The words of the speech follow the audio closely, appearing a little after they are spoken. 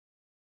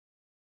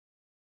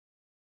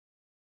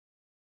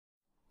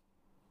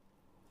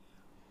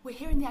we're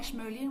here in the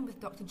Ashmolean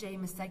with Dr. J.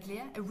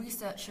 Masséglia, a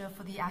researcher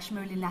for the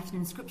Ashmolean Latin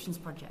Inscriptions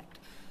Project.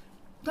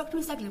 Dr.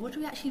 Masséglia, what are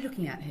we actually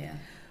looking at here?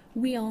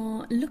 We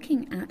are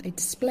looking at a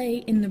display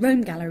in the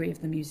Rome Gallery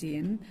of the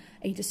museum,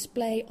 a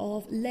display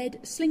of lead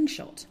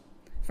slingshot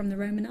from the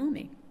Roman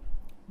army.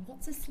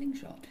 What's a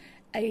slingshot?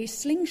 A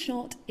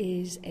slingshot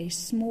is a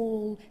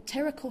small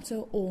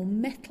terracotta or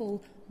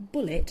metal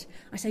bullet.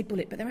 I say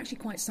bullet, but they're actually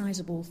quite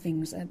sizable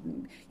things.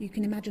 You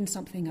can imagine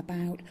something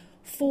about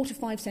 4 to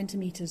 5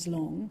 centimetres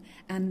long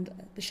and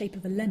the shape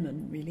of a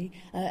lemon, really.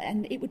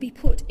 And it would be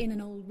put in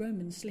an old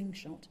Roman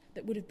slingshot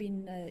that would have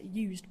been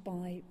used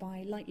by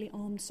lightly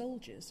armed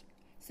soldiers.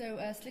 So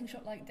a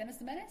slingshot like Dennis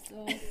the Menace,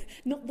 or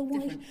not the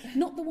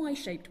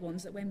Y-shaped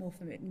ones that we're more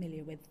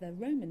familiar with. The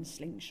Roman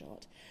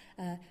slingshot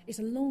is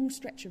a long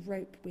stretch of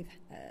rope with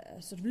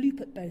a sort of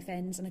loop at both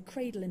ends and a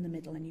cradle in the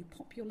middle, and you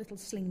pop your little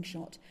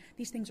slingshot.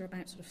 These things are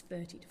about sort of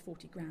 30 to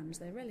 40 grams.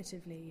 They're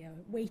relatively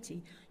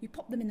weighty. You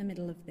pop them in the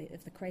middle of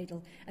the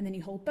cradle, and then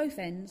you hold both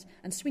ends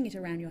and swing it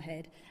around your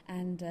head.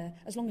 And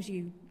as long as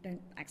you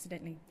don't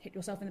accidentally hit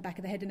yourself in the back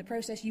of the head in the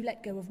process, you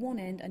let go of one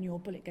end, and your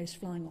bullet goes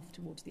flying off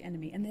towards the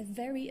enemy. And they're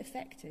very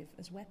effective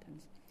as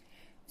weapons.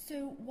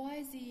 So why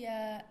is the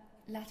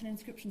Latin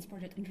Inscriptions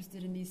Project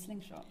interested in these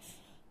slingshots?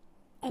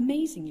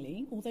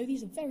 Amazingly, although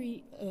these are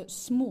very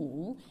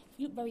small, if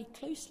you look very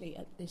closely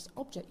at this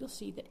object, you'll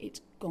see that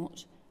it's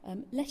got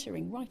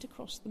lettering right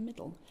across the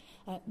middle.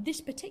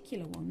 This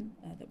particular one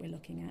that we're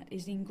looking at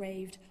is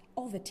engraved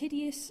of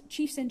Atidius,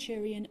 chief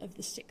centurion of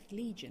the 6th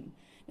Legion.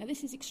 Now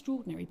this is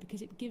extraordinary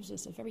because it gives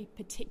us a very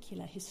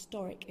particular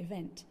historic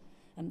event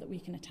that we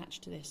can attach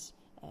to this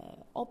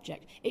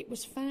object. It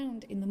was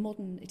found in the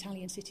modern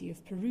Italian city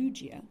of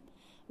Perugia,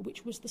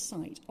 which was the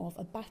site of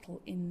a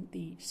battle in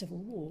the Civil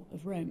War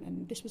of Rome.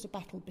 And this was a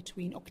battle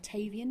between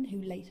Octavian,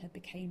 who later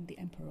became the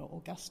Emperor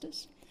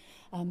Augustus,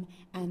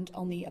 and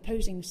on the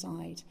opposing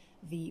side,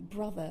 the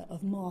brother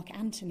of Mark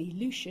Antony,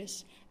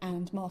 Lucius,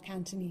 and Mark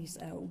Antony's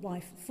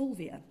wife,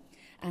 Fulvia.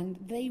 And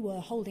they were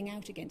holding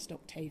out against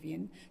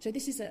Octavian. So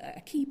this is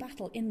a key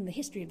battle in the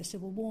history of the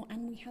Civil War,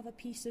 and we have a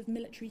piece of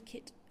military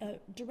kit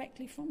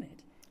directly from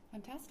it.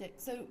 Fantastic.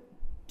 So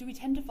do we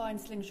tend to find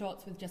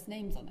slingshots with just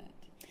names on it?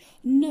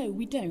 No,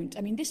 we don't.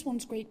 I mean, this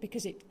one's great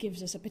because it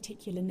gives us a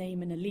particular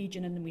name and a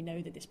legion, and we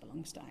know that this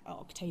belongs to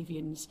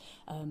Octavian's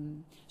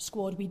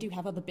squad. We do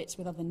have other bits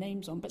with other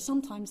names on, but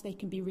sometimes they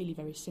can be really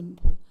very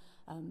simple.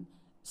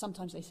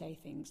 Sometimes they say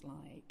things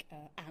like,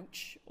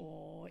 ouch,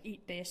 or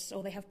eat this,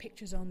 or they have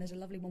pictures on. There's a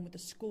lovely one with a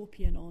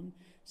scorpion on.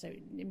 So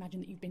imagine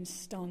that you've been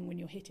stung when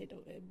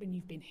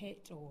you've been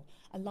hit, or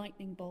a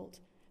lightning bolt.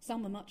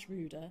 Some are much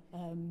ruder,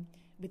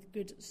 with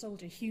good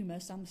soldier humour.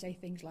 Some say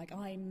things like,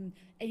 I'm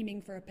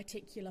aiming for a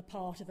particular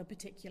part of a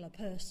particular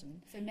person.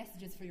 So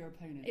messages for your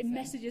opponent.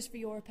 Messages for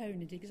your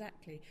opponent,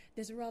 exactly.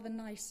 There's a rather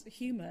nice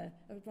humour,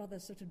 a rather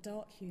sort of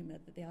dark humour,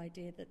 that the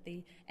idea that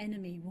the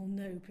enemy will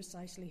know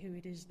precisely who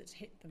it is that's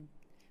hit them.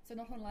 So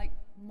not unlike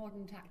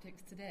modern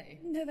tactics today.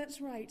 No, that's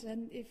right.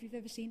 And if you've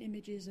ever seen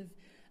images of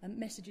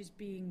messages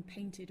being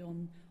painted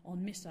on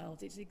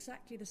missiles, it's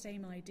exactly the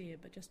same idea,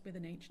 but just with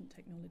an ancient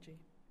technology.